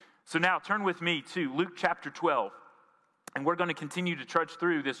So now turn with me to Luke chapter 12, and we're going to continue to trudge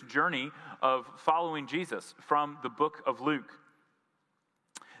through this journey of following Jesus from the book of Luke.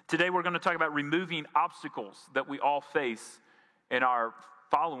 Today we're going to talk about removing obstacles that we all face in our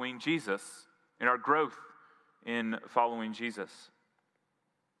following Jesus, in our growth in following Jesus.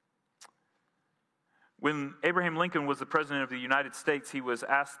 When Abraham Lincoln was the president of the United States, he was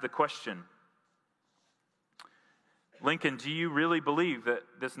asked the question, Lincoln, do you really believe that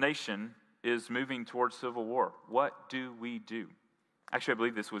this nation is moving towards civil war? What do we do? Actually, I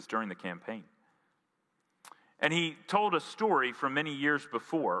believe this was during the campaign. And he told a story from many years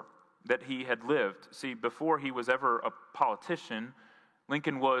before that he had lived. See, before he was ever a politician,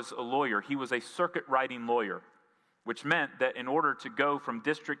 Lincoln was a lawyer. He was a circuit-riding lawyer, which meant that in order to go from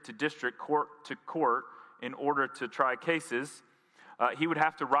district to district, court to court, in order to try cases, he would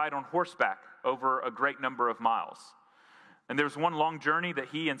have to ride on horseback over a great number of miles. And there was one long journey that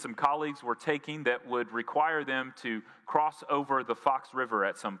he and some colleagues were taking that would require them to cross over the Fox River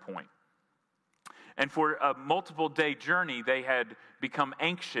at some point. And for a multiple-day journey, they had become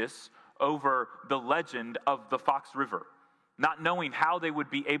anxious over the legend of the Fox River, not knowing how they would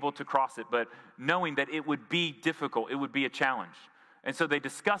be able to cross it, but knowing that it would be difficult, it would be a challenge. And so they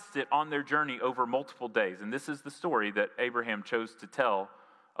discussed it on their journey over multiple days. And this is the story that Abraham chose to tell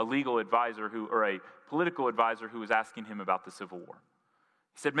a legal advisor or a political advisor who was asking him about the Civil War.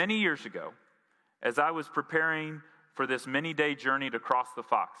 He said, many years ago, as I was preparing for this many-day journey to cross the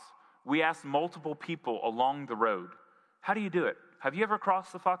Fox, we asked multiple people along the road, how do you do it? Have you ever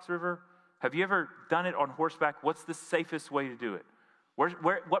crossed the Fox River? Have you ever done it on horseback? What's the safest way to do it?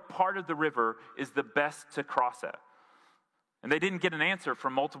 What part of the river is the best to cross at? And they didn't get an answer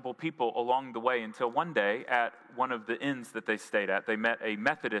from multiple people along the way until one day at one of the inns that they stayed at, they met a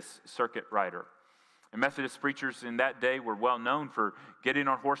Methodist circuit rider. And Methodist preachers in that day were well known for getting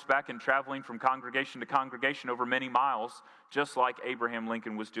on horseback and traveling from congregation to congregation over many miles, just like Abraham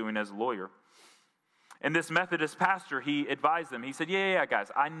Lincoln was doing as a lawyer. And this Methodist pastor, he advised them. He said, yeah, guys,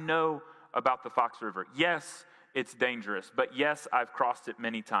 I know about the Fox River. Yes, it's dangerous, but yes, I've crossed it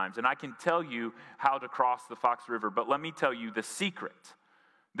many times. And I can tell you how to cross the Fox River, but let me tell you the secret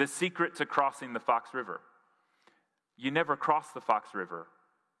to crossing the Fox River. You never cross the Fox River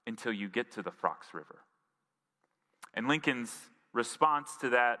until you get to the Fox River. And Lincoln's response to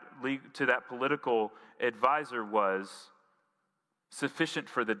that political advisor was, sufficient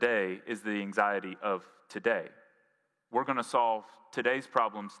for the day is the anxiety of today. We're going to solve today's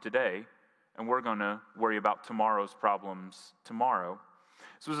problems today, and we're going to worry about tomorrow's problems tomorrow.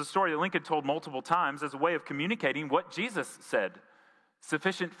 This was a story that Lincoln told multiple times as a way of communicating what Jesus said.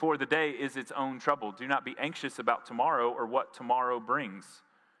 Sufficient for the day is its own trouble. Do not be anxious about tomorrow or what tomorrow brings,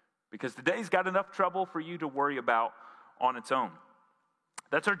 because the day's got enough trouble for you to worry about on its own.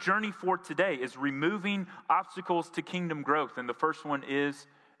 That's our journey for today, is removing obstacles to kingdom growth. And the first one is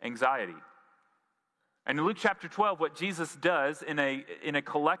anxiety. And in Luke chapter 12, what Jesus does in a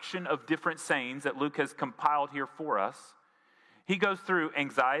collection of different sayings that Luke has compiled here for us, he goes through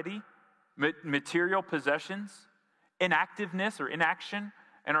anxiety, material possessions, inactiveness or inaction,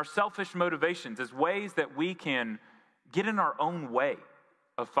 and our selfish motivations as ways that we can get in our own way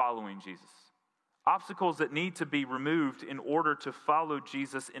of following Jesus. Obstacles that need to be removed in order to follow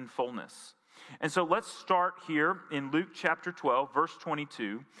Jesus in fullness. And so let's start here in Luke chapter 12, verse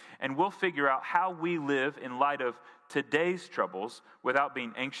 22, and we'll figure out how we live in light of today's troubles without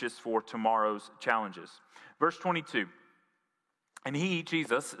being anxious for tomorrow's challenges. Verse 22, and he,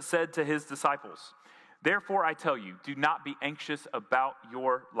 Jesus, said to his disciples, therefore I tell you, do not be anxious about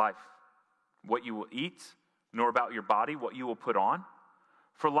your life, what you will eat, nor about your body, what you will put on.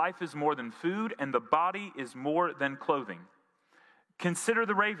 For life is more than food, and the body is more than clothing. Consider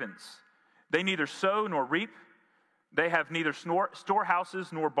the ravens. They neither sow nor reap. They have neither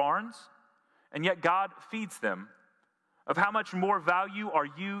storehouses nor barns, and yet God feeds them. Of how much more value are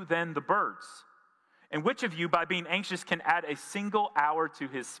you than the birds? And which of you, by being anxious, can add a single hour to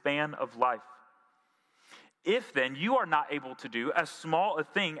his span of life? If then you are not able to do as small a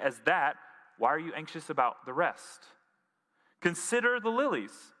thing as that, why are you anxious about the rest? Consider the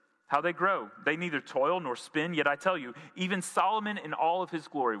lilies, how they grow. They neither toil nor spin, yet I tell you, even Solomon in all of his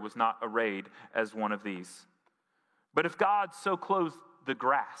glory was not arrayed as one of these. But if God so clothes the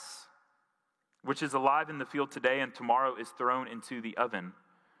grass, which is alive in the field today and tomorrow is thrown into the oven,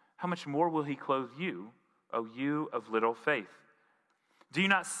 how much more will he clothe you, O you of little faith? Do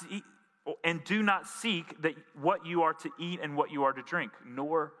not seek that what you are to eat and what you are to drink,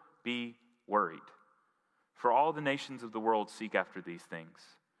 nor be worried. For all the nations of the world seek after these things,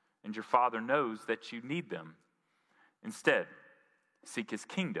 and your Father knows that you need them. Instead, seek his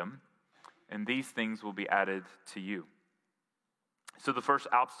kingdom, and these things will be added to you. So the first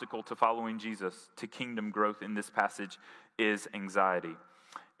obstacle to following Jesus, to kingdom growth in this passage, is anxiety.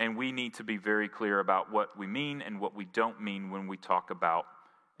 And we need to be very clear about what we mean and what we don't mean when we talk about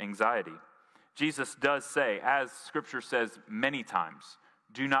anxiety. Jesus does say, as Scripture says many times,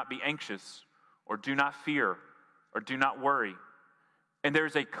 do not be anxious, or do not fear, or do not worry. And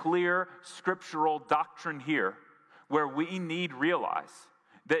there's a clear scriptural doctrine here where we need realize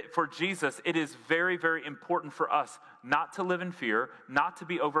that for Jesus, it is very, very important for us not to live in fear, not to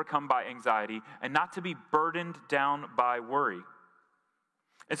be overcome by anxiety, and not to be burdened down by worry.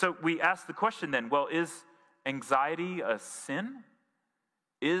 And so we ask the question then, well, is anxiety a sin?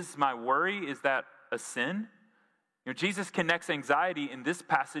 Is my worry, is that a sin? Jesus connects anxiety in this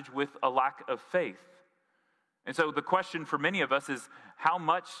passage with a lack of faith. And so the question for many of us is, how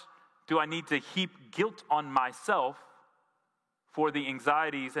much do I need to heap guilt on myself for the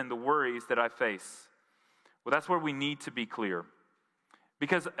anxieties and the worries that I face? Well, that's where we need to be clear.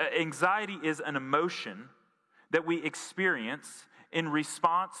 Because anxiety is an emotion that we experience in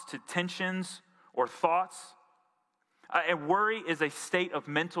response to tensions or thoughts. And worry is a state of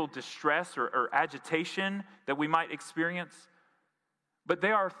mental distress or agitation that we might experience. But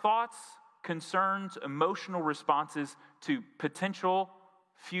they are thoughts, concerns, emotional responses to potential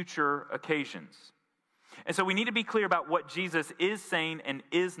future occasions. And so we need to be clear about what Jesus is saying and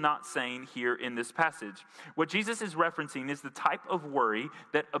is not saying here in this passage. What Jesus is referencing is the type of worry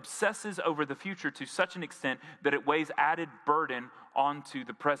that obsesses over the future to such an extent that it weighs added burden onto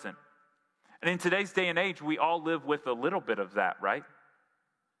the present. And in today's day and age, we all live with a little bit of that, right?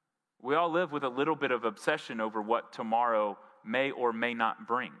 We all live with a little bit of obsession over what tomorrow may or may not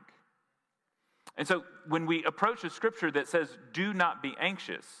bring. And so when we approach a scripture that says, do not be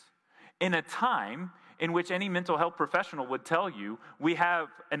anxious, in a time in which any mental health professional would tell you we have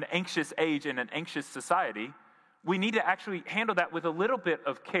an anxious age and an anxious society, we need to actually handle that with a little bit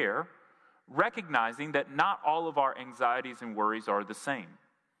of care, recognizing that not all of our anxieties and worries are the same.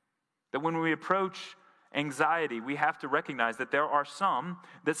 That when we approach anxiety, we have to recognize that there are some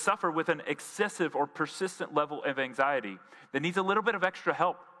that suffer with an excessive or persistent level of anxiety that needs a little bit of extra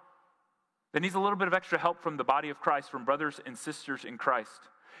help. That needs a little bit of extra help from the body of Christ, from brothers and sisters in Christ.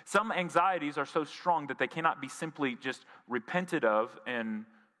 Some anxieties are so strong that they cannot be simply just repented of and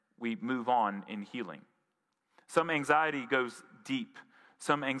we move on in healing. Some anxiety goes deep.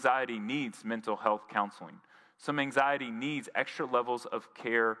 Some anxiety needs mental health counseling. Some anxiety needs extra levels of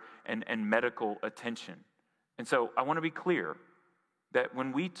care and medical attention. And so I want to be clear that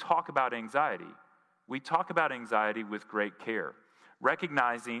when we talk about anxiety, we talk about anxiety with great care,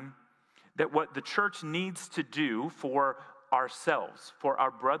 recognizing that what the church needs to do for ourselves, for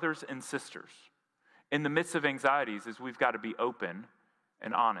our brothers and sisters, in the midst of anxieties is we've got to be open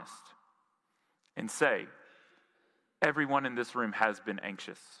and honest and say, everyone in this room has been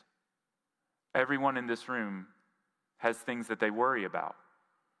anxious. Everyone in this room has things that they worry about.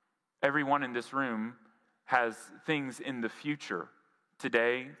 Everyone in this room has things in the future,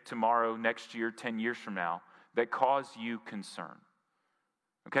 today, tomorrow, next year, 10 years from now, that cause you concern.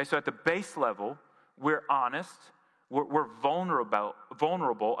 Okay, so at the base level, we're honest, we're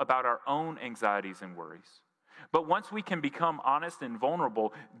vulnerable about our own anxieties and worries. But once we can become honest and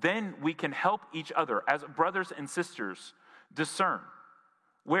vulnerable, then we can help each other as brothers and sisters discern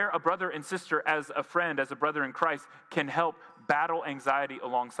where a brother and sister, as a friend, as a brother in Christ, can help battle anxiety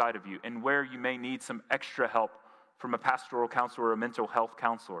alongside of you, and where you may need some extra help from a pastoral counselor or a mental health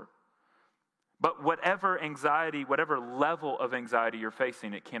counselor. But whatever anxiety, whatever level of anxiety you're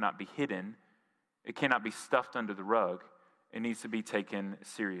facing, it cannot be hidden. It cannot be stuffed under the rug. It needs to be taken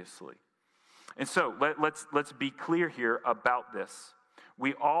seriously. And so let's be clear here about this.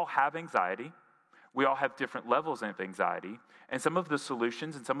 We all have anxiety. We all have different levels of anxiety. And some of the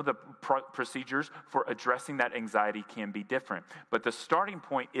solutions and some of the procedures for addressing that anxiety can be different. But the starting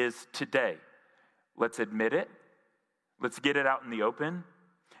point is today. Let's admit it. Let's get it out in the open.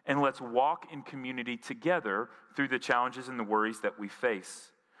 And let's walk in community together through the challenges and the worries that we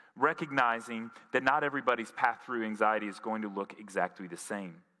face, recognizing that not everybody's path through anxiety is going to look exactly the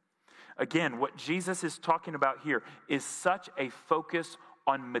same. Again, what Jesus is talking about here is such a focus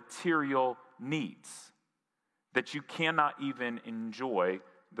on material needs that you cannot even enjoy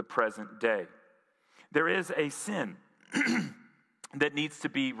the present day. There is a sin that needs to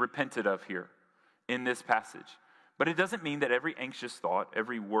be repented of here in this passage. But it doesn't mean that every anxious thought,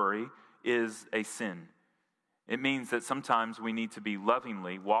 every worry is a sin. It means that sometimes we need to be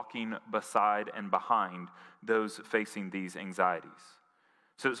lovingly walking beside and behind those facing these anxieties.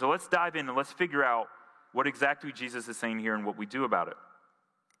 So let's dive in and let's figure out what exactly Jesus is saying here and what we do about it.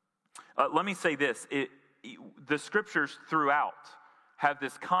 Let me say this. The scriptures throughout have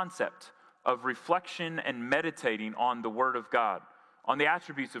this concept of reflection and meditating on the Word of God, on the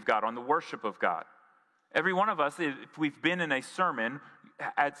attributes of God, on the worship of God. Every one of us, if we've been in a sermon,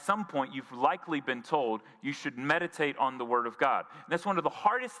 at some point you've likely been told you should meditate on the Word of God. And that's one of the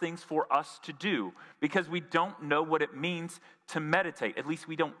hardest things for us to do because we don't know what it means to meditate. At least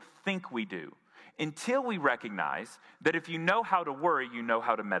we don't think we do. Until we recognize that if you know how to worry, you know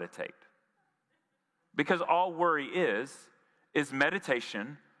how to meditate. Because all worry is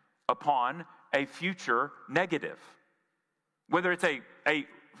meditation upon a future negative. Whether it's a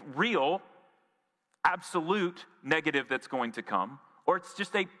real, absolute negative that's going to come, or it's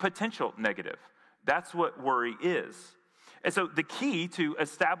just a potential negative. That's what worry is. And so the key to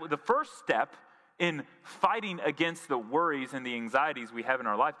establish, the first step in fighting against the worries and the anxieties we have in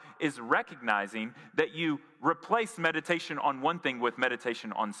our life is recognizing that you replace meditation on one thing with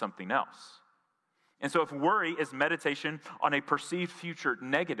meditation on something else. And so if worry is meditation on a perceived future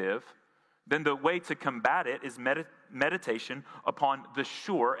negative, then the way to combat it is meditation upon the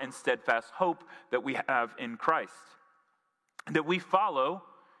sure and steadfast hope that we have in Christ. That we follow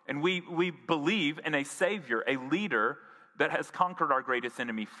and we believe in a Savior, a leader that has conquered our greatest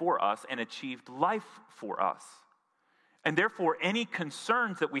enemy for us and achieved life for us. And therefore, any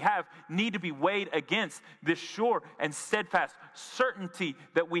concerns that we have need to be weighed against this sure and steadfast certainty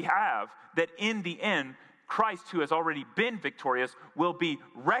that we have that in the end, Christ, who has already been victorious, will be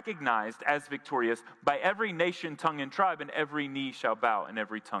recognized as victorious by every nation, tongue, and tribe, and every knee shall bow and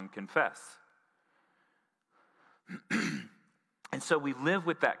every tongue confess. And so we live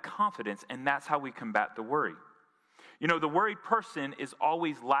with that confidence, and that's how we combat the worry. You know, the worried person is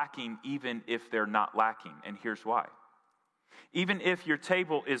always lacking even if they're not lacking, and here's why. Even if your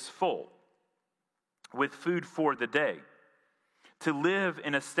table is full with food for the day, to live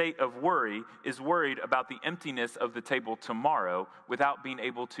in a state of worry is worried about the emptiness of the table tomorrow without being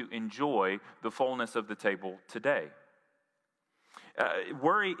able to enjoy the fullness of the table today.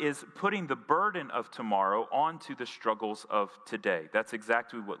 Worry is putting the burden of tomorrow onto the struggles of today. That's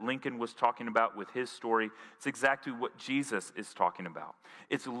exactly what Lincoln was talking about with his story. It's exactly what Jesus is talking about.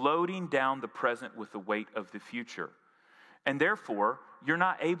 It's loading down the present with the weight of the future. And therefore, you're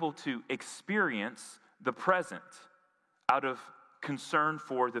not able to experience the present out of concern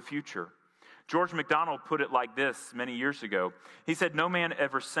for the future. George MacDonald put it like this many years ago. He said, "No man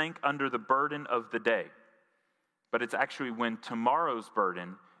ever sank under the burden of the day, but it's actually when tomorrow's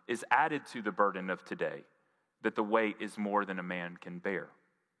burden is added to the burden of today that the weight is more than a man can bear."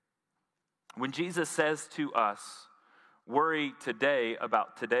 When Jesus says to us, worry today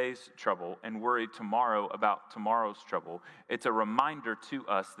about today's trouble and worry tomorrow about tomorrow's trouble, it's a reminder to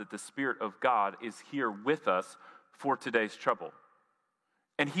us that the Spirit of God is here with us for today's trouble.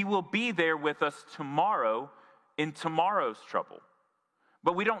 And He will be there with us tomorrow in tomorrow's trouble.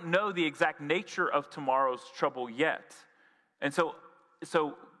 But we don't know the exact nature of tomorrow's trouble yet. And so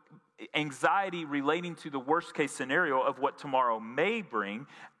anxiety relating to the worst case scenario of what tomorrow may bring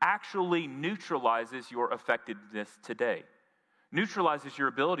actually neutralizes your effectiveness today. Neutralizes your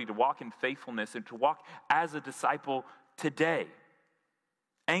ability to walk in faithfulness and to walk as a disciple today.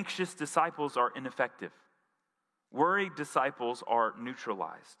 Anxious disciples are ineffective. Worried disciples are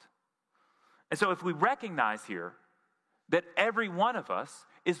neutralized. And so if we recognize here that every one of us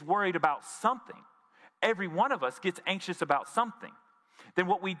is worried about something, every one of us gets anxious about something, then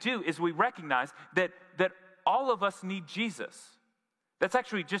what we do is we recognize that all of us need Jesus. That's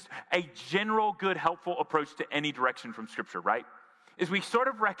actually just a general, good, helpful approach to any direction from Scripture, right? Is we sort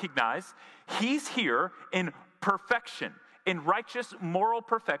of recognize He's here in perfection, in righteous, moral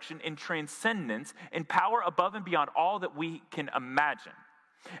perfection, in transcendence, in power above and beyond all that we can imagine.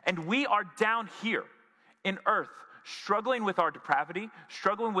 And we are down here in earth, struggling with our depravity,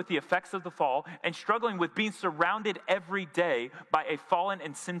 struggling with the effects of the fall, and struggling with being surrounded every day by a fallen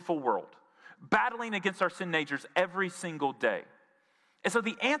and sinful world, battling against our sin natures every single day. And so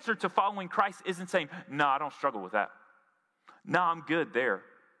the answer to following Christ isn't saying, no, I don't struggle with that. No, I'm good there.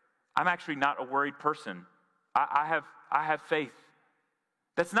 I'm actually not a worried person. I have faith.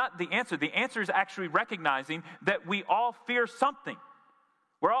 That's not the answer. The answer is actually recognizing that we all fear something.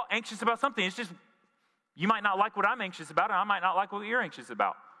 We're all anxious about something. It's just, you might not like what I'm anxious about, and I might not like what you're anxious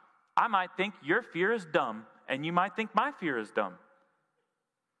about. I might think your fear is dumb, and you might think my fear is dumb.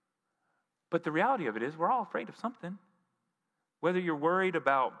 But the reality of it is we're all afraid of something. Whether you're worried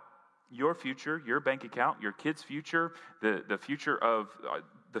about your future, your bank account, your kid's future, the future of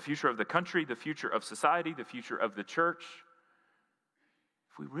the country, the future of society, the future of the church.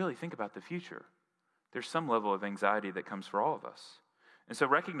 If we really think about the future, there's some level of anxiety that comes for all of us. And so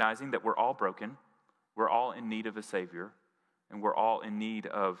recognizing that we're all broken, we're all in need of a Savior, and we're all in need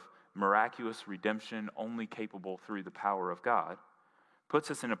of miraculous redemption only capable through the power of God,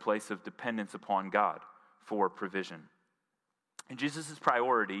 puts us in a place of dependence upon God for provision. And Jesus'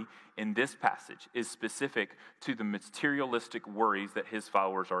 priority in this passage is specific to the materialistic worries that his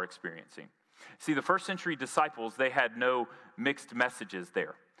followers are experiencing. See, the first century disciples, they had no mixed messages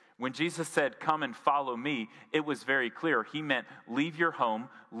there. When Jesus said, "Come and follow me," it was very clear. He meant leave your home,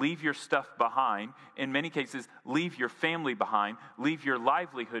 leave your stuff behind. In many cases, leave your family behind, leave your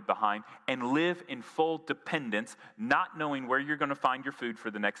livelihood behind, and live in full dependence, not knowing where you're going to find your food for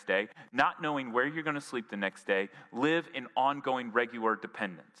the next day, not knowing where you're going to sleep the next day. Live in ongoing regular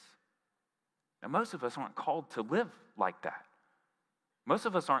dependence. Now, most of us aren't called to live like that. Most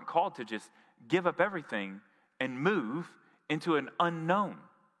of us aren't called to just give up everything and move into an unknown.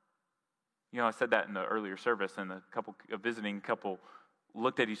 You know, I said that in the earlier service, and a visiting couple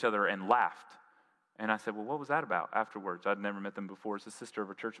looked at each other and laughed. And I said, "Well, what was that about?" Afterwards, I'd never met them before. It's a sister of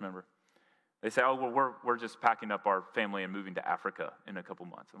a church member. They say, "Oh, well, we're just packing up our family and moving to Africa in a couple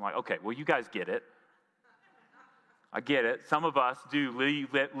months." I'm like, "Okay, well, you guys get it. I get it. Some of us do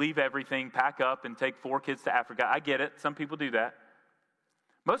leave everything, pack up, and take 4 kids to Africa. I get it. Some people do that.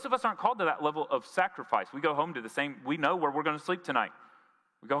 Most of us aren't called to that level of sacrifice. We go home to we know where we're going to sleep tonight.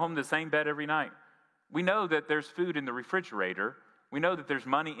 We go home to the same bed every night. We know that there's food in the refrigerator. We know that there's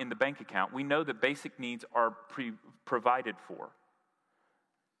money in the bank account. We know that basic needs are provided for.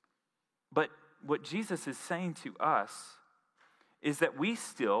 But what Jesus is saying to us is that we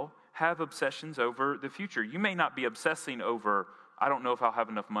still have obsessions over the future. You may not be obsessing over, "I don't know if I'll have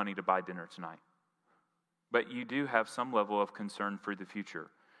enough money to buy dinner tonight." But you do have some level of concern for the future.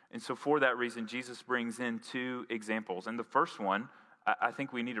 And so for that reason, Jesus brings in 2 examples. And the first one, I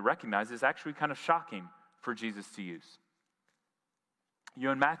think we need to recognize, is actually kind of shocking for Jesus to use. You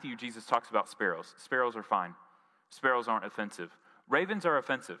know, in Matthew, Jesus talks about sparrows. Sparrows are fine. Sparrows aren't offensive. Ravens are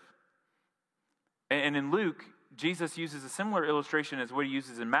offensive. And in Luke, Jesus uses a similar illustration as what he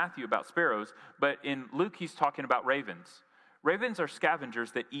uses in Matthew about sparrows, but in Luke, he's talking about ravens. Ravens are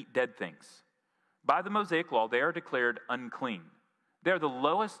scavengers that eat dead things. By the Mosaic law, they are declared unclean. They're the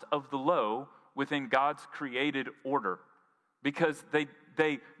lowest of the low within God's created order, because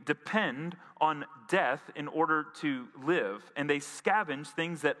they depend on death in order to live, and they scavenge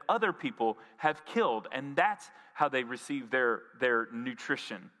things that other people have killed, and that's how they receive their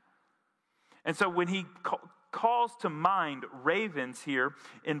nutrition. And so when he calls to mind ravens here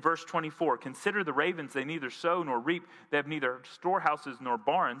in verse 24, "Consider the ravens, they neither sow nor reap, they have neither storehouses nor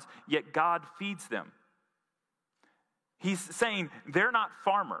barns, yet God feeds them." He's saying they're not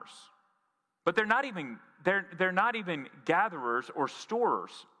farmers, but they're not even gatherers or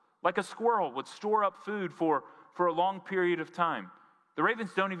storers. Like a squirrel would store up food for a long period of time. The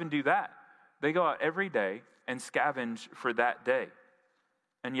ravens don't even do that. They go out every day and scavenge for that day.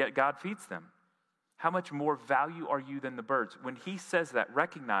 And yet God feeds them. How much more value are you than the birds? When he says that,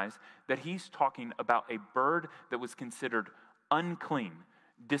 recognize that he's talking about a bird that was considered unclean,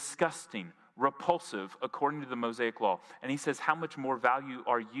 disgusting, repulsive according to the Mosaic law. And he says, how much more value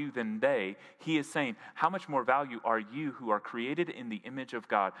are you than they? He is saying, how much more value are you who are created in the image of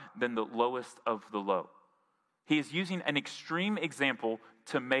God than the lowest of the low? He is using an extreme example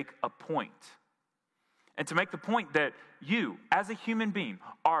to make a point. And to make the point that you, as a human being,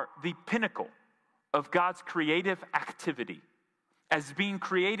 are the pinnacle of God's creative activity as being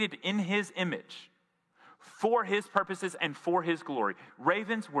created in his image for his purposes and for his glory.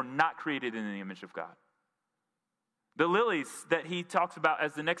 Ravens were not created in the image of God. The lilies that he talks about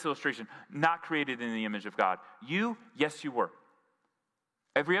as the next illustration, not created in the image of God. You, yes, you were.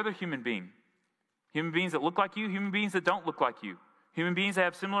 Every other human being. Human beings that look like you, human beings that don't look like you. Human beings that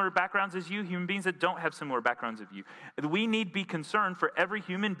have similar backgrounds as you, human beings that don't have similar backgrounds as you. We need to be concerned for every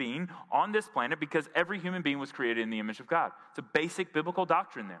human being on this planet because every human being was created in the image of God. It's a basic biblical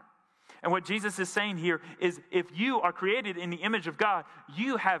doctrine there. And what Jesus is saying here is if you are created in the image of God,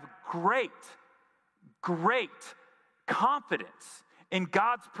 you have great confidence in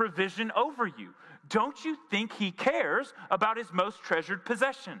God's provision over you. Don't you think he cares about his most treasured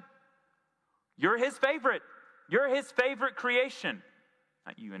possession? You're his favorite. You're his favorite creation.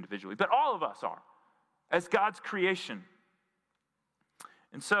 Not you individually, but all of us are, as God's creation.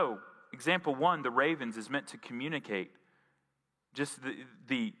 And so, example 1, the ravens is meant to communicate just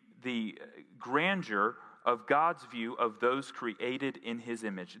the grandeur of God's view of those created in his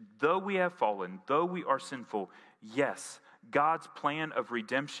image. Though we have fallen, though we are sinful, yes, God's plan of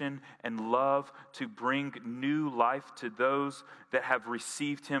redemption and love to bring new life to those that have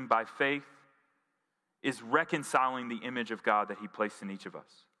received him by faith is reconciling the image of God that he placed in each of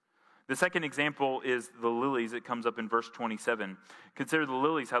us. The second example is the lilies. It comes up in verse 27. Consider the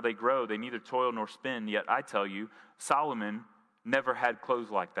lilies, how they grow. They neither toil nor spin. Yet I tell you, Solomon never had clothes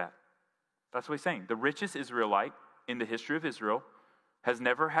like that. That's what he's saying. The richest Israelite in the history of Israel has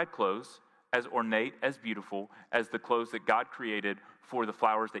never had clothes as ornate, as beautiful as the clothes that God created for the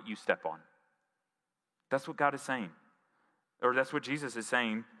flowers that you step on. That's what God is saying. Or that's what Jesus is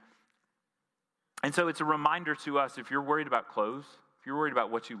saying. And so it's a reminder to us, if you're worried about clothes, if you're worried about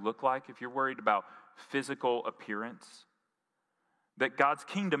what you look like, if you're worried about physical appearance, that God's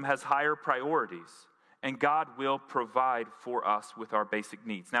kingdom has higher priorities, and God will provide for us with our basic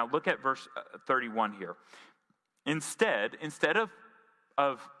needs. Now look at verse 31 here. Instead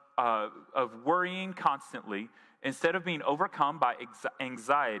of worrying constantly, instead of being overcome by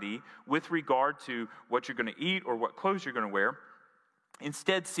anxiety with regard to what you're going to eat or what clothes you're going to wear,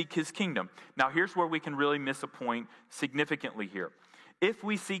 instead seek his kingdom. Now here's where we can really miss a point significantly here. If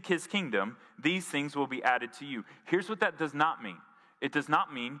we seek his kingdom, these things will be added to you. Here's what that does not mean. It does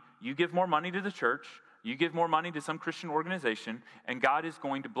not mean you give more money to the church, you give more money to some Christian organization, and God is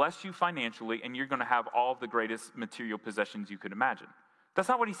going to bless you financially, and you're going to have all of the greatest material possessions you could imagine. That's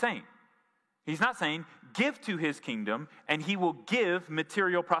not what he's saying. He's not saying, give to his kingdom, and he will give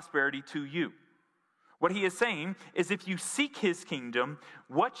material prosperity to you. What he is saying is, if you seek his kingdom,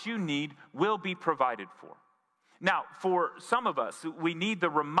 what you need will be provided for. Now, for some of us, we need the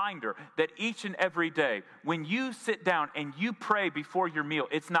reminder that each and every day, when you sit down and you pray before your meal,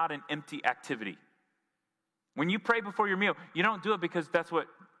 it's not an empty activity. When you pray before your meal, you don't do it because that's what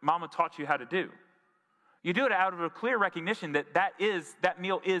mama taught you how to do. You do it out of a clear recognition that that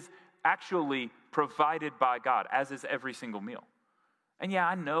meal is actually provided by God, as is every single meal. And yeah,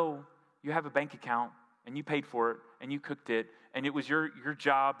 I know you have a bank account and you paid for it and you cooked it and it was your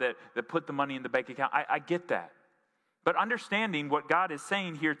job that put the money in the bank account. I get that. But understanding what God is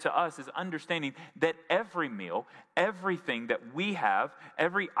saying here to us is understanding that every meal, everything that we have,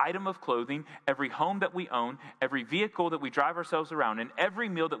 every item of clothing, every home that we own, every vehicle that we drive ourselves around, and every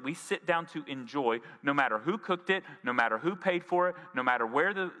meal that we sit down to enjoy, no matter who cooked it, no matter who paid for it, no matter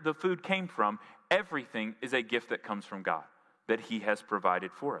where the food came from, everything is a gift that comes from God, that he has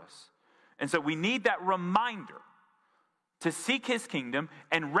provided for us. And so we need that reminder to seek his kingdom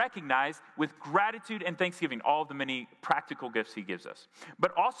and recognize with gratitude and thanksgiving all of the many practical gifts he gives us.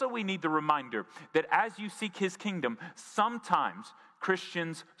 But also we need the reminder that as you seek his kingdom, sometimes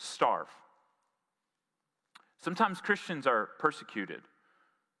Christians starve. Sometimes Christians are persecuted.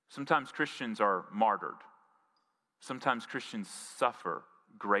 Sometimes Christians are martyred. Sometimes Christians suffer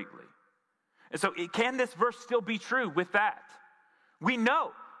greatly. And so can this verse still be true with that? We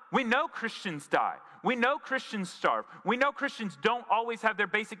know Christians die. We know Christians starve. We know Christians don't always have their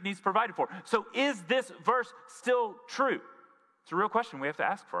basic needs provided for. So is this verse still true? It's a real question we have to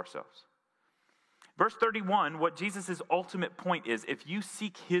ask for ourselves. Verse 31, what Jesus' ultimate point is, if you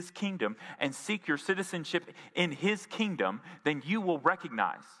seek his kingdom and seek your citizenship in his kingdom, then you will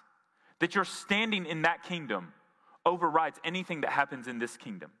recognize that your standing in that kingdom overrides anything that happens in this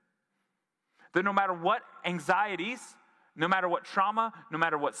kingdom. That no matter what anxieties, no matter what trauma, no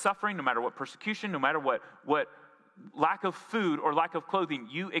matter what suffering, no matter what persecution, no matter what lack of food or lack of clothing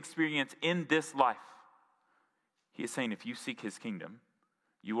you experience in this life, he is saying if you seek his kingdom,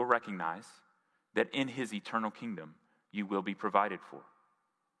 you will recognize that in his eternal kingdom, you will be provided for.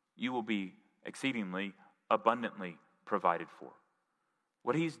 You will be exceedingly, abundantly provided for.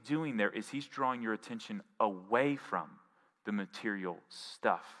 What he's doing there is he's drawing your attention away from the material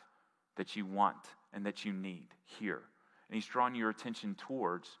stuff that you want and that you need here. And he's drawing your attention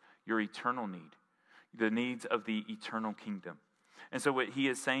towards your eternal need, the needs of the eternal kingdom. And so what he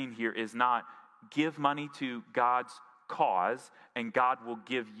is saying here is not give money to God's cause and God will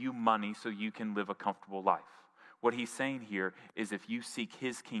give you money so you can live a comfortable life. What he's saying here is if you seek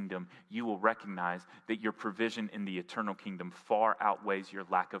his kingdom, you will recognize that your provision in the eternal kingdom far outweighs your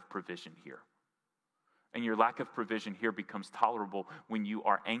lack of provision here. And your lack of provision here becomes tolerable when you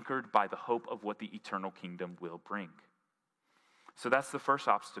are anchored by the hope of what the eternal kingdom will bring. So that's the first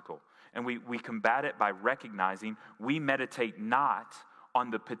obstacle. And we combat it by recognizing we meditate not on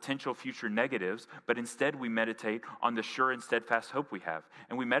the potential future negatives, but instead we meditate on the sure and steadfast hope we have.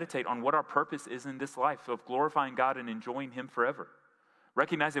 And we meditate on what our purpose is in this life of glorifying God and enjoying him forever.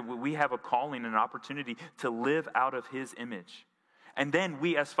 Recognize that we have a calling and an opportunity to live out of his image. And then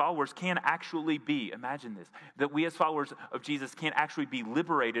we as followers can actually be, imagine this, that we as followers of Jesus can actually be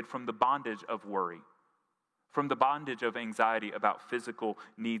liberated from the bondage of worry, from the bondage of anxiety about physical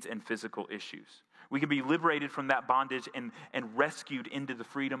needs and physical issues. We can be liberated from that bondage and rescued into the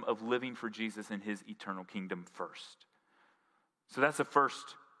freedom of living for Jesus and his eternal kingdom first. So that's the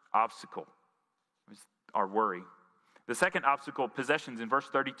first obstacle, is our worry. The second obstacle, possessions, in verse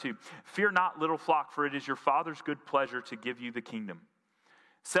 32. Fear not, little flock, for it is your Father's good pleasure to give you the kingdom.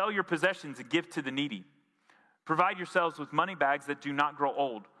 Sell your possessions and give to the needy. Provide yourselves with money bags that do not grow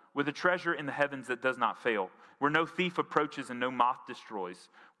old, with a treasure in the heavens that does not fail, where no thief approaches and no moth destroys.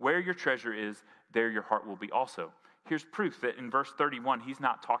 Where your treasure is, there your heart will be also. Here's proof that in verse 31, he's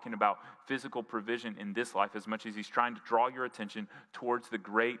not talking about physical provision in this life as much as he's trying to draw your attention towards the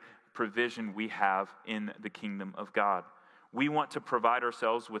great provision we have in the kingdom of God. We want to provide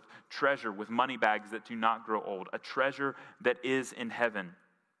ourselves with treasure, with money bags that do not grow old, a treasure that is in heaven.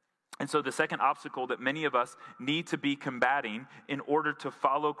 And so the second obstacle that many of us need to be combating in order to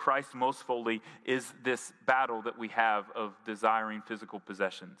follow Christ most fully is this battle that we have of desiring physical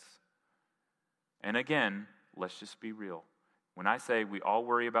possessions. And again, let's just be real. When I say we all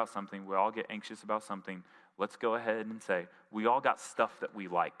worry about something, we all get anxious about something, let's go ahead and say we all got stuff that we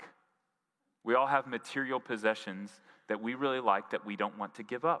like. We all have material possessions that we really like that we don't want to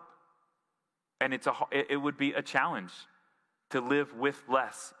give up. And it would be a challenge to live with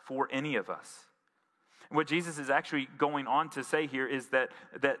less for any of us. What Jesus is actually going on to say here is that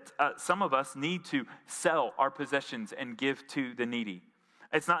some of us need to sell our possessions and give to the needy.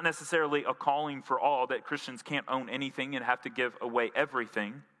 It's not necessarily a calling for all that Christians can't own anything and have to give away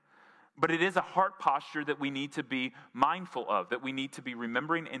everything, but it is a heart posture that we need to be mindful of, that we need to be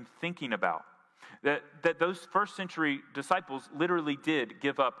remembering and thinking about. That those first century disciples literally did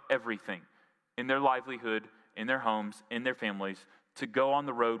give up everything in their livelihood, in their homes, in their families, to go on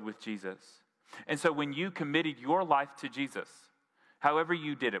the road with Jesus. And so when you committed your life to Jesus, however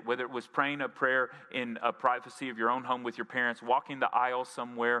you did it, whether it was praying a prayer in a privacy of your own home with your parents, walking the aisle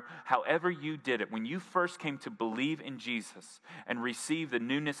somewhere, however you did it, when you first came to believe in Jesus and receive the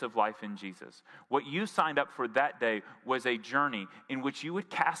newness of life in Jesus, what you signed up for that day was a journey in which you would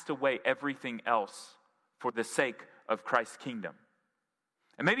cast away everything else for the sake of Christ's kingdom.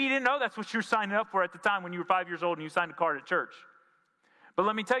 And maybe you didn't know that's what you were signing up for at the time when you were 5 years old and you signed a card at church. But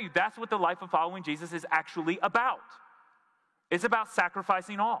let me tell you, that's what the life of following Jesus is actually about. It's about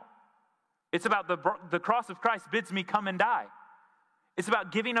sacrificing all. It's about the cross of Christ bids me come and die. It's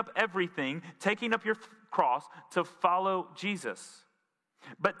about giving up everything, taking up your cross to follow Jesus.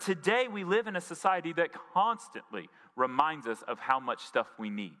 But today we live in a society that constantly reminds us of how much stuff we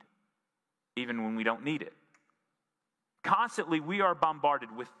need, even when we don't need it. Constantly, we are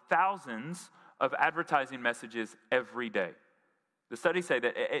bombarded with thousands of advertising messages every day. The studies say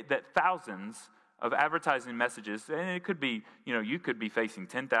that thousands of advertising messages, and it could be, you could be facing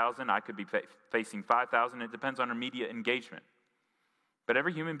 10,000, I could be facing 5,000. It depends on our media engagement. But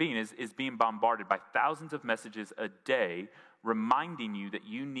every human being is being bombarded by thousands of messages a day reminding you that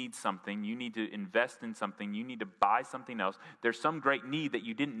you need something, you need to invest in something, you need to buy something else. There's some great need that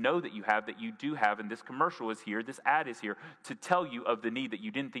you didn't know that you do have, and this commercial is here, this ad is here to tell you of the need that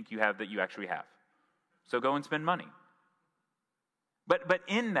you didn't think you have that you actually have. So go and spend money. But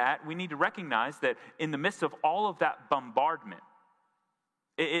in that, we need to recognize that in the midst of all of that bombardment,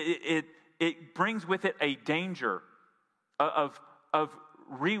 it brings with it a danger of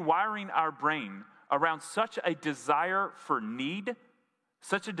rewiring our brain around such a desire for need,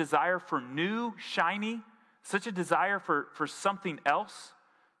 such a desire for new, shiny, such a desire for something else,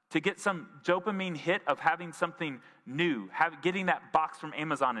 to get some dopamine hit of having something new, getting that box from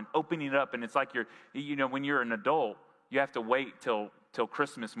Amazon and opening it up, and it's like when you're an adult, you have to wait till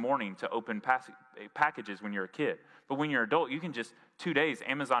Christmas morning to open packages when you're a kid. But when you're an adult, you can just 2 days,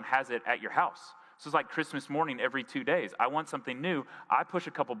 Amazon has it at your house. So it's like Christmas morning every 2 days. I want something new. I push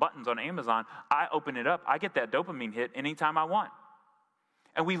a couple buttons on Amazon. I open it up. I get that dopamine hit anytime I want.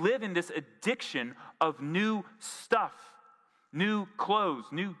 And we live in this addiction of new stuff, new clothes,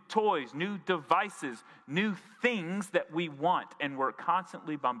 new toys, new devices, new things that we want. And we're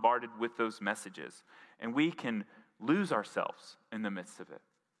constantly bombarded with those messages. And we can lose ourselves in the midst of it.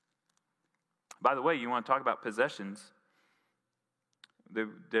 By the way, you want to talk about possessions?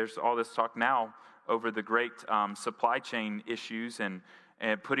 There's all this talk now over the great supply chain issues and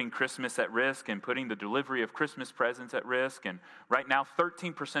putting Christmas at risk and putting the delivery of Christmas presents at risk. And right now,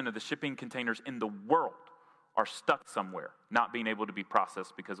 13% of the shipping containers in the world are stuck somewhere, not being able to be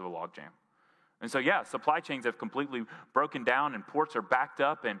processed because of a logjam. And so, supply chains have completely broken down and ports are backed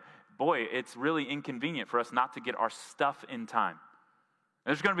up. And boy, it's really inconvenient for us not to get our stuff in time.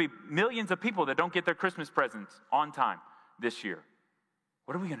 And there's going to be millions of people that don't get their Christmas presents on time this year.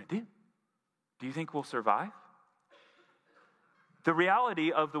 What are we going to do? Do you think we'll survive? The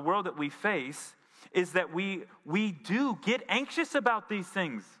reality of the world that we face is that we do get anxious about these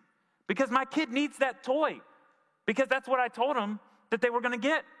things because my kid needs that toy because that's what I told him that they were going to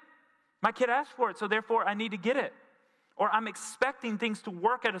get. My kid asked for it, so therefore I need to get it. Or I'm expecting things to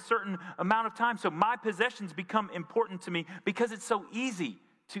work at a certain amount of time, so my possessions become important to me because it's so easy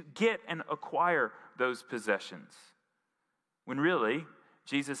to get and acquire those possessions. When really,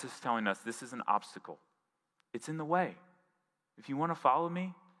 Jesus is telling us this is an obstacle. It's in the way. If you want to follow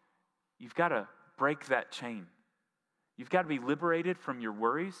me, you've got to break that chain. You've got to be liberated from your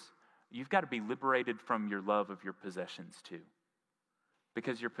worries. You've got to be liberated from your love of your possessions too.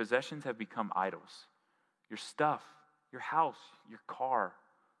 Because your possessions have become idols. Your stuff, your house, your car,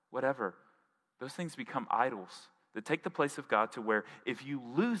 whatever, those things become idols that take the place of God to where if you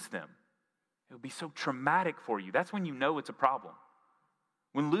lose them, it will be so traumatic for you. That's when you know it's a problem.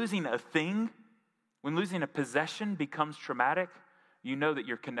 When losing a thing, when losing a possession becomes traumatic, you know that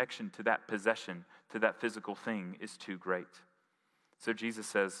your connection to that possession, to that physical thing is too great. So Jesus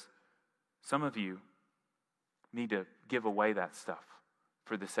says, some of you need to give away that stuff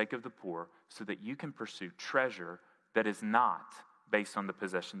for the sake of the poor so that you can pursue treasure that is not based on the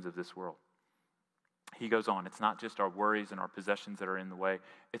possessions of this world. He goes on, it's not just our worries and our possessions that are in the way,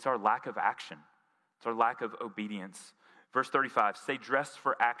 it's our lack of action. It's our lack of obedience. Verse 35, stay dressed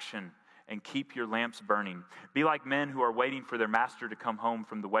for action and keep your lamps burning. Be like men who are waiting for their master to come home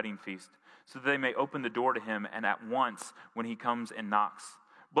from the wedding feast, so that they may open the door to him and at once when he comes and knocks.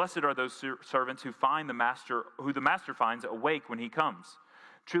 Blessed are those servants who the master finds awake when he comes.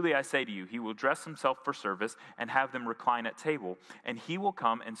 Truly I say to you, he will dress himself for service and have them recline at table, and he will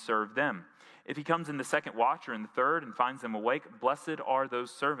come and serve them. If he comes in the second watch or in the third and finds them awake, blessed are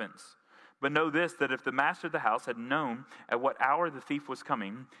those servants. But know this, that if the master of the house had known at what hour the thief was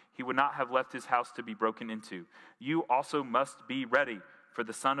coming, he would not have left his house to be broken into. You also must be ready, for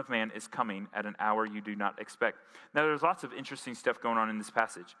the Son of Man is coming at an hour you do not expect. Now, there's lots of interesting stuff going on in this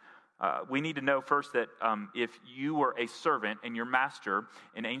passage. We need to know first that if you were a servant and your master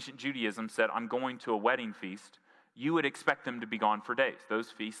in ancient Judaism said, I'm going to a wedding feast, you would expect them to be gone for days.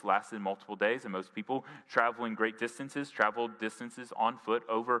 Those feasts lasted multiple days, and most people traveling great distances traveled distances on foot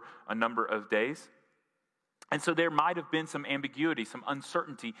over a number of days. And so there might have been some ambiguity, some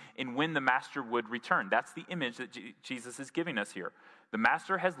uncertainty in when the master would return. That's the image that Jesus is giving us here. The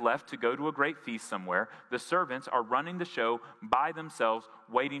master has left to go to a great feast somewhere. The servants are running the show by themselves,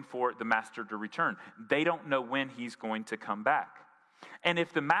 waiting for the master to return. They don't know when he's going to come back. And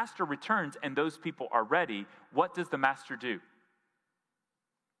if the master returns and those people are ready, what does the master do?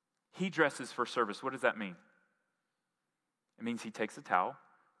 He dresses for service. What does that mean? It means he takes a towel,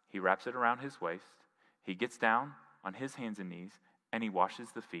 he wraps it around his waist, he gets down on his hands and knees, and he washes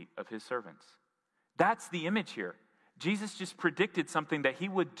the feet of his servants. That's the image here. Jesus just predicted something that he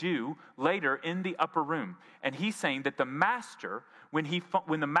would do later in the upper room. And he's saying that the master, when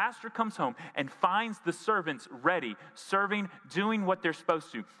the master comes home and finds the servants ready, serving, doing what they're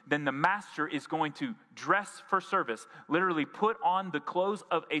supposed to, then the master is going to dress for service, literally put on the clothes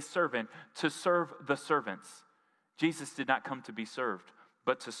of a servant to serve the servants. Jesus did not come to be served,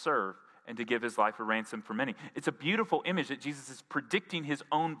 but to serve and to give his life a ransom for many. It's a beautiful image that Jesus is predicting his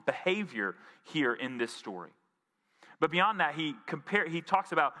own behavior here in this story. But beyond that, he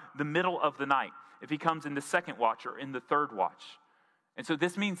talks about the middle of the night, if he comes in the second watch or in the third watch. And so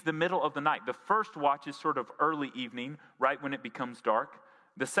this means the middle of the night. The first watch is sort of early evening, right when it becomes dark.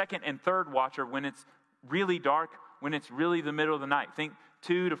 The second and third watch are when it's really dark, when it's really the middle of the night. Think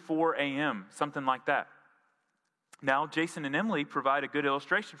 2 to 4 a.m., something like that. Now, Jason and Emily provide a good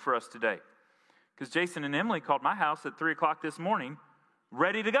illustration for us today. Because Jason and Emily called my house at 3 o'clock this morning,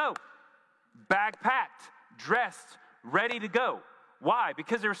 ready to go. Bag packed, dressed, ready to go. Why?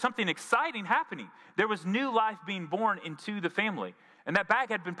 Because there was something exciting happening. There was new life being born into the family. And that bag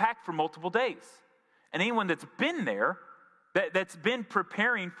had been packed for multiple days. And anyone that's been there, that's been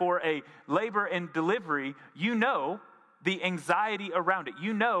preparing for a labor and delivery, you know the anxiety around it.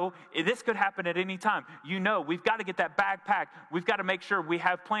 You know this could happen at any time. You know we've got to get that bag packed. We've got to make sure we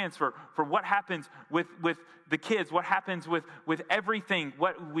have plans for what happens with the kids, what happens with everything.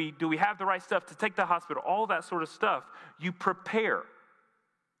 Do we have the right stuff to take to the hospital? All that sort of stuff. You prepare.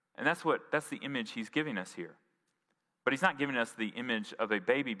 And that's the image he's giving us here. But he's not giving us the image of a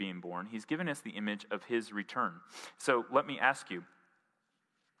baby being born. He's giving us the image of his return. So let me ask you,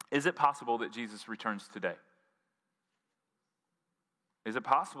 is it possible that Jesus returns today? Is it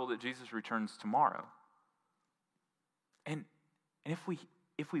possible that Jesus returns tomorrow? And if we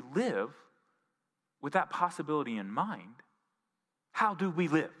live with that possibility in mind, how do we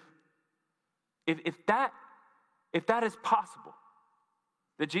live? If that is possible,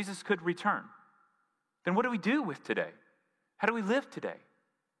 that Jesus could return, then what do we do with today? How do we live today?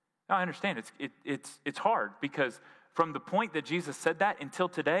 Now, I understand it's hard because from the point that Jesus said that until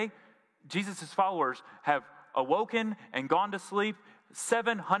today, Jesus' followers have awoken and gone to sleep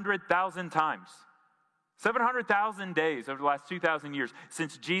 700,000 times. 700,000 days over the last 2,000 years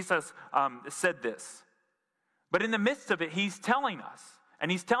since Jesus said this. But in the midst of it, he's telling us, and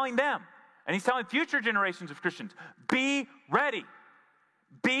he's telling them, and he's telling future generations of Christians, be ready.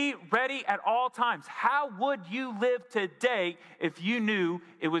 Be ready at all times. How would you live today if you knew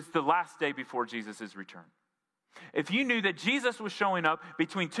it was the last day before Jesus' return? If you knew that Jesus was showing up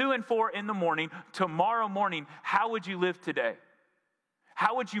between 2 and 4 in the morning, tomorrow morning, how would you live today?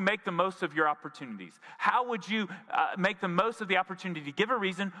 How would you make the most of your opportunities? How would you make the most of the opportunity to give a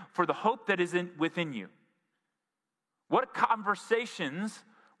reason for the hope that is within you? What conversations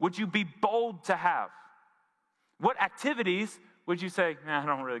would you be bold to have? What activities would you say, I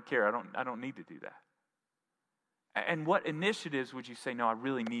don't really care, I don't need to do that? And what initiatives would you say, no, I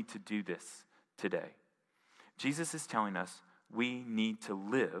really need to do this today? Jesus is telling us we need to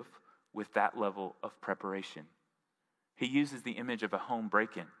live with that level of preparation. He uses the image of a home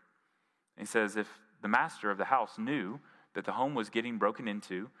break-in. He says if the master of the house knew that the home was getting broken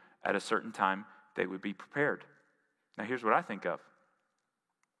into at a certain time, they would be prepared. Now here's what I think of.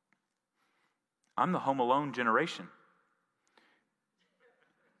 I'm the Home Alone generation.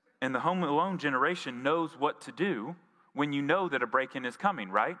 And the Home Alone generation knows what to do when you know that a break-in is coming,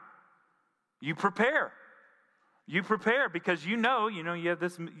 right? You prepare. You prepare because you have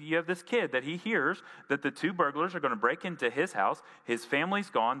this kid that he hears that the 2 burglars are going to break into his house. His family's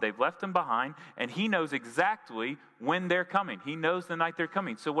gone. They've left him behind. And he knows exactly when they're coming. He knows the night they're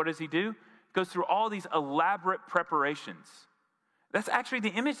coming. So what does he do? Goes through all these elaborate preparations. That's actually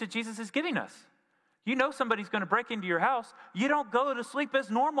the image that Jesus is giving us. You know somebody's going to break into your house. You don't go to sleep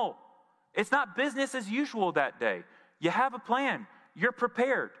as normal. It's not business as usual that day. You have a plan. You're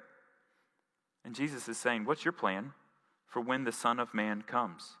prepared. And Jesus is saying, what's your plan for when the Son of Man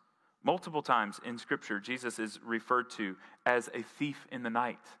comes? Multiple times in Scripture, Jesus is referred to as a thief in the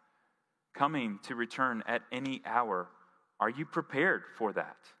night, coming to return at any hour. Are you prepared for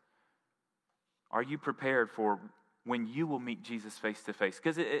that? Are you prepared for when you will meet Jesus face to face?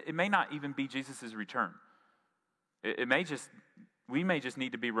 Because it may not even be Jesus' return. We may just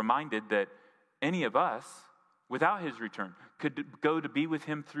need to be reminded that any of us, without his return, could go to be with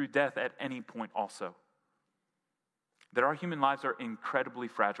him through death at any point also. That our human lives are incredibly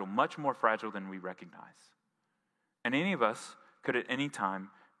fragile, much more fragile than we recognize. And any of us could at any time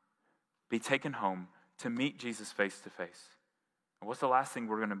be taken home to meet Jesus face to face. And what's the last thing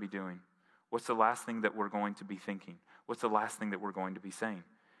we're going to be doing? What's the last thing that we're going to be thinking? What's the last thing that we're going to be saying?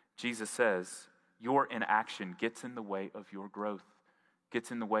 Jesus says, your inaction gets in the way of your growth,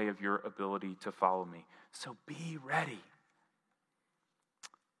 gets in the way of your ability to follow me. So be ready.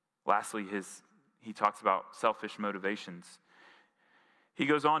 Lastly, he talks about selfish motivations. He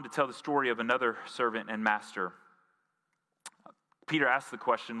goes on to tell the story of another servant and master. Peter asked the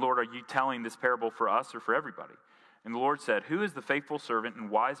question, Lord, are you telling this parable for us or for everybody? And the Lord said, who is the faithful servant and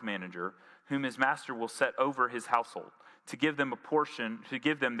wise manager whom his master will set over his household to give them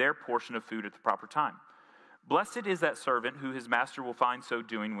their portion of food at the proper time? Blessed is that servant who his master will find so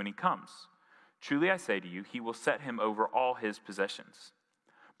doing when he comes. Truly I say to you, he will set him over all his possessions.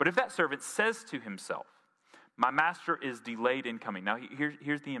 But if that servant says to himself, my master is delayed in coming. Now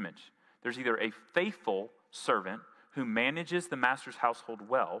here's the image. There's either a faithful servant who manages the master's household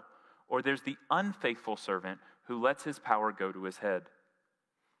well, or there's the unfaithful servant who lets his power go to his head.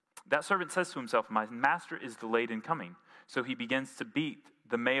 That servant says to himself, my master is delayed in coming. So he begins to beat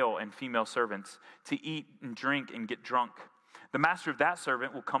the male and female servants, to eat and drink and get drunk. The master of that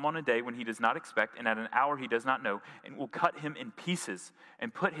servant will come on a day when he does not expect, and at an hour he does not know, and will cut him in pieces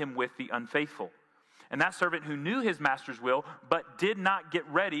and put him with the unfaithful. And that servant who knew his master's will, but did not get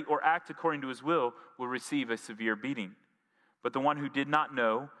ready or act according to his will receive a severe beating. But the one who did not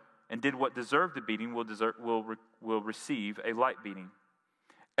know and did what deserved the beating will receive a light beating.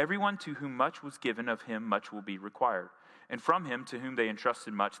 Everyone to whom much was given, of him much will be required. And from him to whom they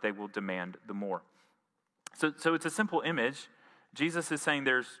entrusted much, they will demand the more. So it's a simple image. Jesus is saying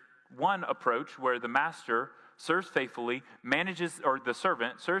there's one approach where the master serves faithfully, the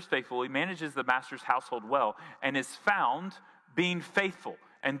servant serves faithfully, manages the master's household well, and is found being faithful.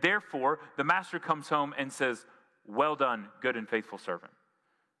 And therefore, the master comes home and says, well done, good and faithful servant.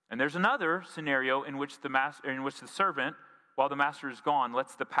 And there's another scenario in which the servant, while the master is gone,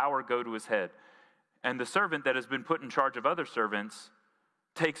 lets the power go to his head. And the servant that has been put in charge of other servants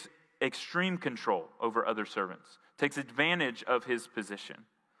takes extreme control over other servants, takes advantage of his position.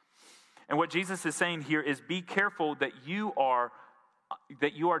 And what Jesus is saying here is be careful that you are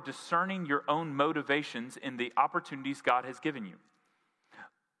discerning your own motivations in the opportunities God has given you.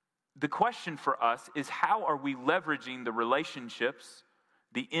 The question for us is, how are we leveraging the relationships,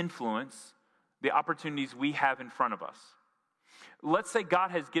 the influence, the opportunities we have in front of us? Let's say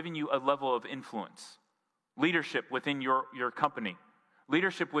God has given you a level of influence, leadership within your company,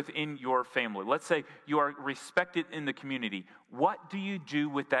 leadership within your family. Let's say you are respected in the community. What do you do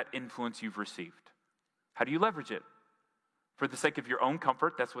with that influence you've received? How do you leverage it? For the sake of your own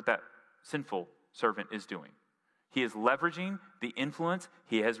comfort, that's what that sinful servant is doing. He is leveraging the influence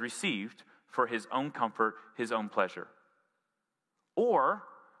he has received for his own comfort, his own pleasure. Or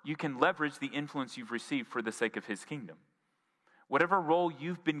you can leverage the influence you've received for the sake of his kingdom. Whatever role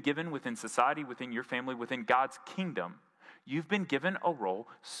you've been given within society, within your family, within God's kingdom, you've been given a role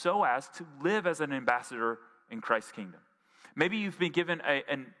so as to live as an ambassador in Christ's kingdom. Maybe you've been given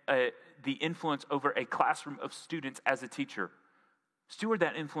the influence over a classroom of students as a teacher. Steward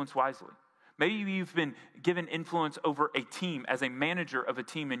that influence wisely. Maybe you've been given influence over a team as a manager of a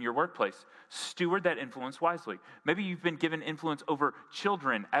team in your workplace. Steward that influence wisely. Maybe you've been given influence over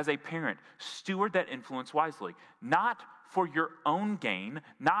children as a parent. Steward that influence wisely. Not for your own gain,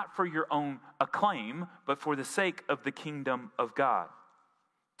 not for your own acclaim, but for the sake of the kingdom of God.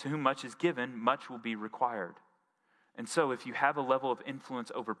 To whom much is given, much will be required. And so if you have a level of influence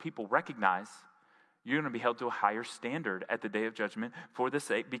over people, recognize you're going to be held to a higher standard at the day of judgment for the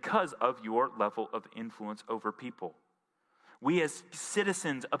sake, because of your level of influence over people. We as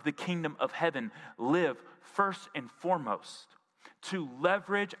citizens of the kingdom of heaven live first and foremost to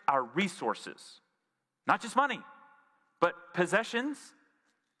leverage our resources, not just money, but possessions,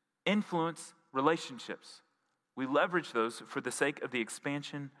 influence, relationships. We leverage those for the sake of the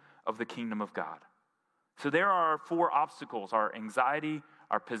expansion of the kingdom of God. So there are our 4 obstacles: our anxiety,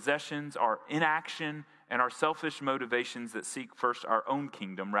 our possessions, our inaction, and our selfish motivations that seek first our own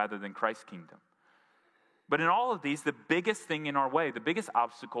kingdom rather than Christ's kingdom. But in all of these, the biggest thing in our way, the biggest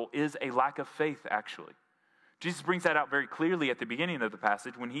obstacle is a lack of faith, actually. Jesus brings that out very clearly at the beginning of the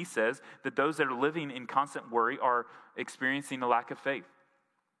passage when he says that those that are living in constant worry are experiencing a lack of faith.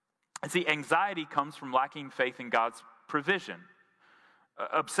 And see, anxiety comes from lacking faith in God's provision.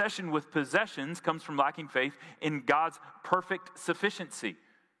 Obsession with possessions comes from lacking faith in God's perfect sufficiency.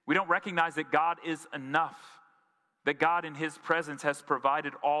 We don't recognize that God is enough, that God in his presence has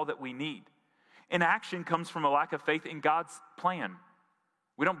provided all that we need. Inaction comes from a lack of faith in God's plan.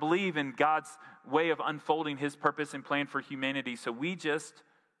 We don't believe in God's way of unfolding his purpose and plan for humanity, so we just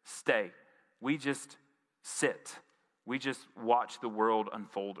stay. We just sit. We just watch the world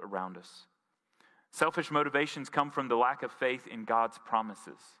unfold around us. Selfish motivations come from the lack of faith in God's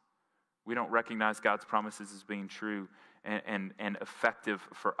promises. We don't recognize God's promises as being true and effective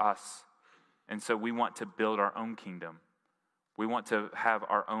for us. And so we want to build our own kingdom. We want to have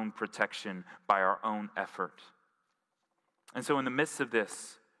our own protection by our own effort. And so in the midst of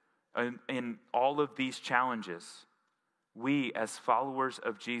this, in all of these challenges, we as followers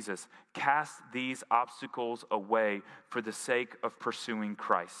of Jesus cast these obstacles away for the sake of pursuing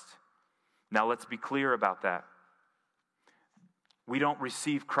Christ. Now let's be clear about that. We don't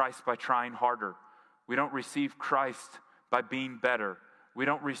receive Christ by trying harder. We don't receive Christ by being better. We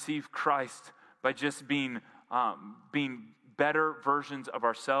don't receive Christ by just being better versions of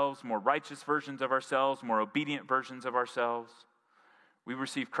ourselves, more righteous versions of ourselves, more obedient versions of ourselves. We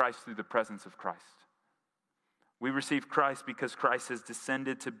receive Christ through the presence of Christ. We receive Christ because Christ has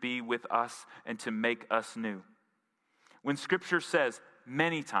descended to be with us and to make us new. When Scripture says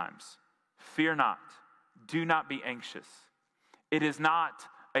many times, fear not, do not be anxious, it is not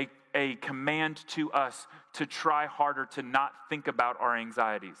a command to us to try harder to not think about our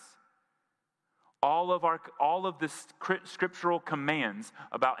anxieties. All of the scriptural commands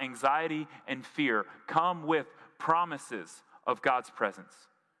about anxiety and fear come with promises of God's presence.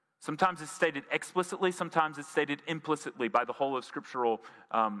 Sometimes it's stated explicitly, sometimes it's stated implicitly by the whole of scriptural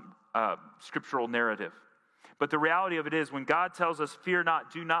narrative. But the reality of it is, when God tells us, fear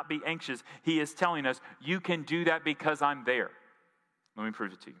not, do not be anxious, he is telling us, you can do that because I'm there. Let me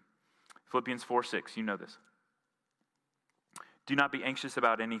prove it to you. Philippians 4:6, you know this. Do not be anxious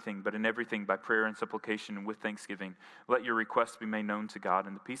about anything, but in everything, by prayer and supplication and with thanksgiving, let your requests be made known to God,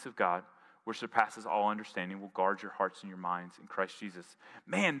 and the peace of God, which surpasses all understanding, will guard your hearts and your minds in Christ Jesus.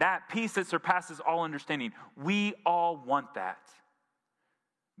 Man, that peace that surpasses all understanding, we all want that.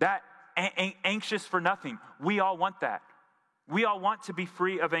 That anxious for nothing, we all want that. We all want to be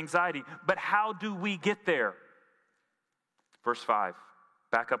free of anxiety, but how do we get there? Verse 5,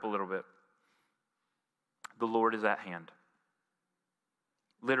 back up a little bit. The Lord is at hand.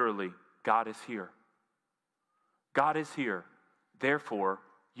 Literally, God is here. God is here. Therefore,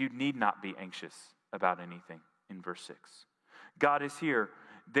 you need not be anxious about anything, in verse 6. God is here.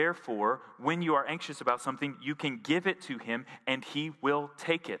 Therefore, when you are anxious about something, you can give it to him and he will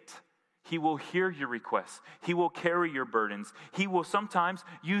take it. He will hear your requests. He will carry your burdens. He will sometimes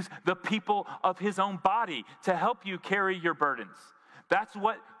use the people of his own body to help you carry your burdens. That's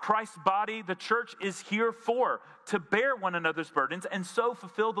what Christ's body, the church, is here for, to bear one another's burdens and so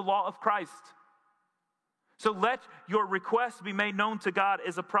fulfill the law of Christ. So let your requests be made known to God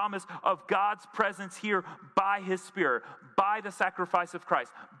as a promise of God's presence here by his Spirit, by the sacrifice of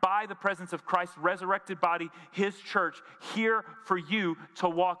Christ, by the presence of Christ's resurrected body, his church, here for you to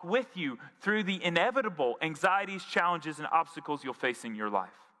walk with you through the inevitable anxieties, challenges, and obstacles you'll face in your life.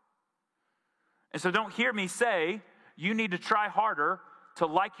 And so don't hear me say you need to try harder to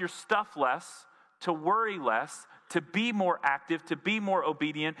like your stuff less, to worry less, to be more active, to be more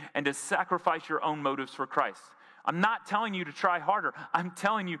obedient, and to sacrifice your own motives for Christ. I'm not telling you to try harder. I'm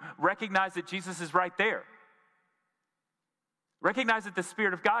telling you, recognize that Jesus is right there. Recognize that the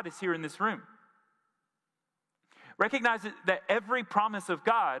Spirit of God is here in this room. Recognize that every promise of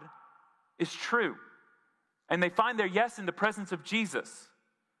God is true. And they find their yes in the presence of Jesus,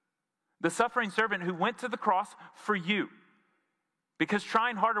 the suffering servant who went to the cross for you. Because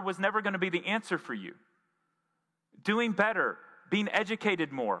trying harder was never going to be the answer for you. Doing better, being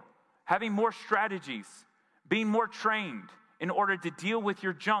educated more, having more strategies, being more trained in order to deal with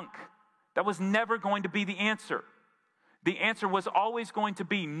your junk, that was never going to be the answer. The answer was always going to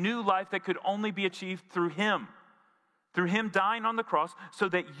be new life that could only be achieved through him dying on the cross so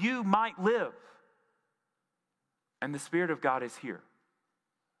that you might live. And the Spirit of God is here,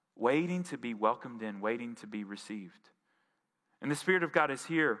 waiting to be welcomed in, waiting to be received. And the Spirit of God is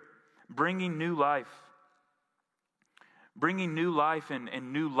here, bringing new life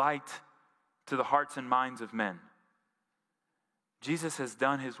and new light to the hearts and minds of men. Jesus has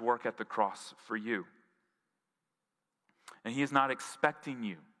done his work at the cross for you. And he is not expecting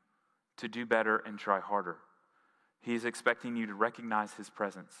you to do better and try harder. He is expecting you to recognize his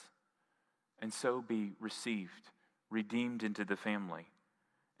presence and so be received, redeemed into the family.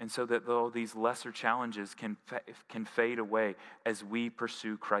 And so that though these lesser challenges can fade away as we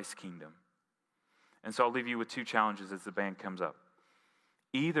pursue Christ's kingdom. And so I'll leave you with two challenges as the band comes up.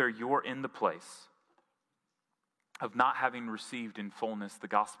 Either you're in the place of not having received in fullness the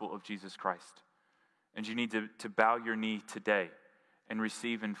gospel of Jesus Christ, and you need to bow your knee today and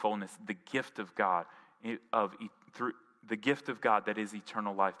receive in fullness the gift of God, through the gift of God that is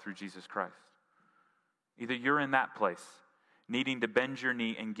eternal life through Jesus Christ. Either you're in that place, needing to bend your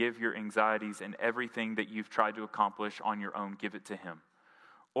knee and give your anxieties and everything that you've tried to accomplish on your own, give it to him.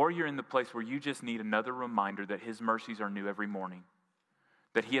 Or you're in the place where you just need another reminder that his mercies are new every morning,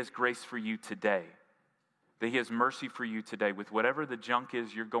 that he has grace for you today, that he has mercy for you today with whatever the junk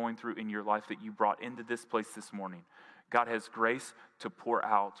is you're going through in your life that you brought into this place this morning. God has grace to pour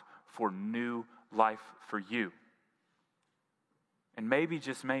out for new life for you. And maybe,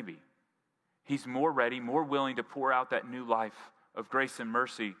 just maybe, he's more ready, more willing to pour out that new life of grace and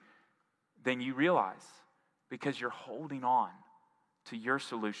mercy than you realize, because you're holding on to your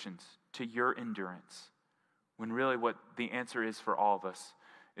solutions, to your endurance, when really what the answer is for all of us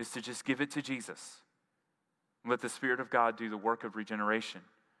is to just give it to Jesus. Let the Spirit of God do the work of regeneration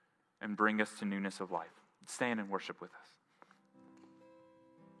and bring us to newness of life. Stand and worship with us.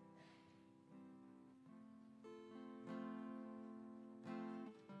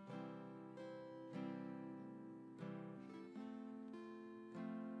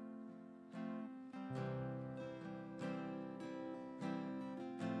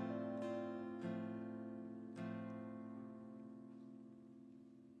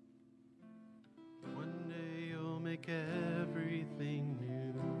 Everything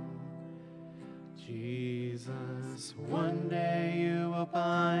new, Jesus. One day you will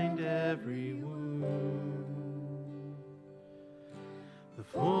bind every wound. The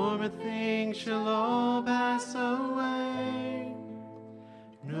former things shall all pass away.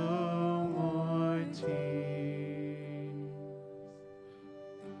 No more tears.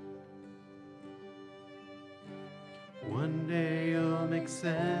 One day you'll make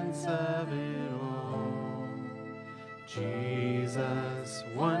sense of it all. Jesus,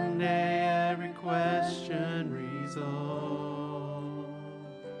 one day every question resolved,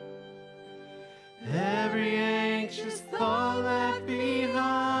 every anxious thought left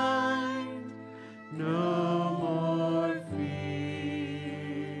behind, no more fear.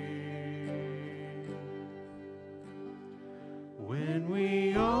 When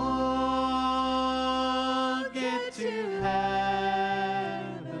we all get to heaven,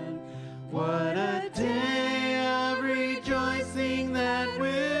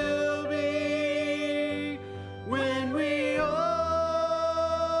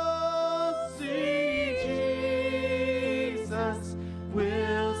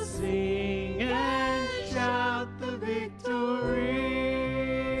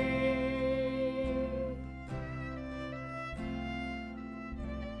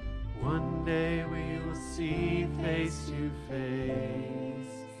 One day we will see face to face.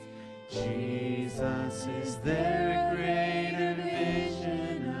 Jesus is there, a greater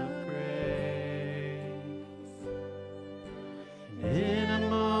vision of grace. In a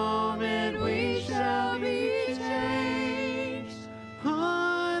moment we shall be changed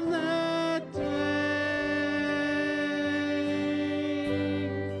on that day.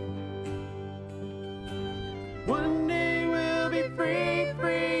 One day we'll be free,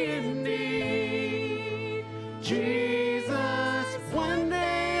 free indeed. Jesus, one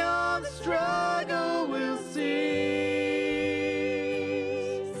day all the struggle will cease,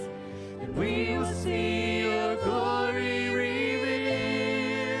 and we will see your glory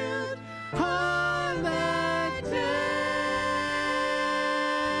revealed on that day.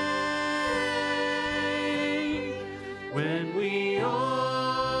 When we all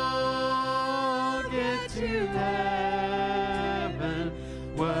get to heaven,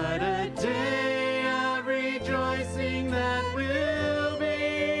 what a day of rejoicing that will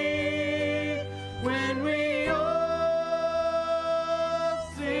be. When we all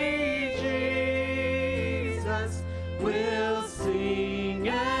see Jesus, we'll sing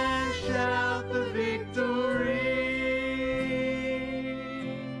and shout the victory.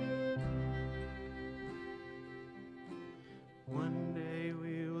 One day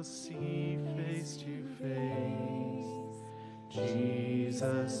we will see face to face.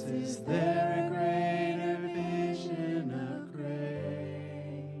 Jesus is there, a greater vision of grace.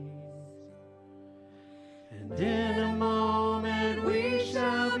 And in a moment we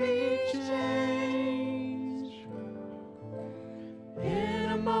shall be changed. In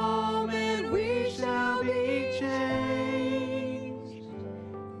a moment we shall be changed.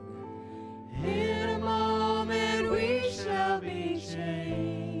 In a moment we shall be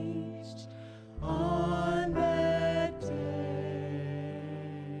changed on that day.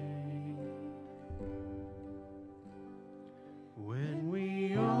 When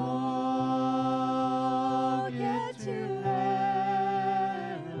we all get to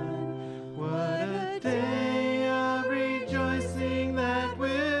heaven, what a day of rejoicing that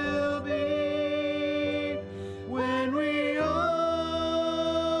will be. When we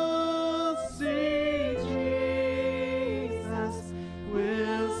all see Jesus,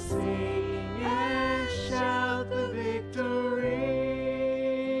 we'll sing and shout the victory.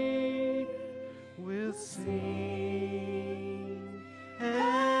 We'll sing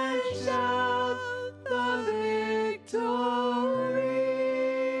and shout the victory.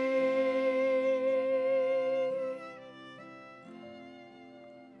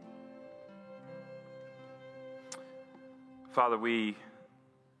 Father, we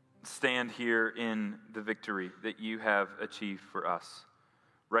stand here in the victory that you have achieved for us,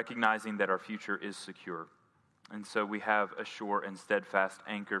 recognizing that our future is secure. And so we have a sure and steadfast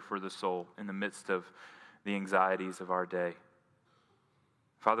anchor for the soul in the midst of the anxieties of our day.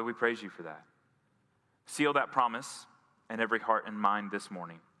 Father, we praise you for that. Seal that promise in every heart and mind this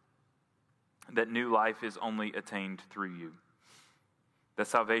morning, that new life is only attained through you, that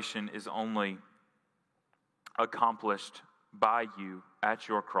salvation is only accomplished by you at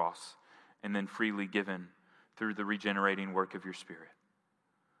your cross and then freely given through the regenerating work of your Spirit.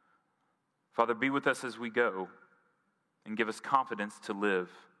 Father, be with us as we go and give us confidence to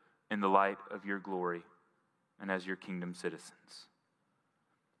live in the light of your glory and as your kingdom citizens.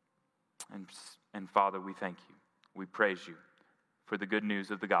 And Father, we thank you. We praise you for the good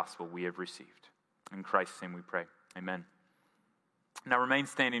news of the gospel we have received. In Christ's name we pray. Amen. Now remain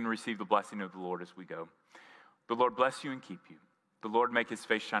standing and receive the blessing of the Lord as we go. The Lord bless you and keep you. The Lord make his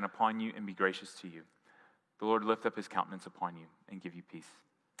face shine upon you and be gracious to you. The Lord lift up his countenance upon you and give you peace.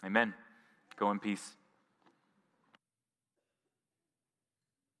 Amen. Go in peace.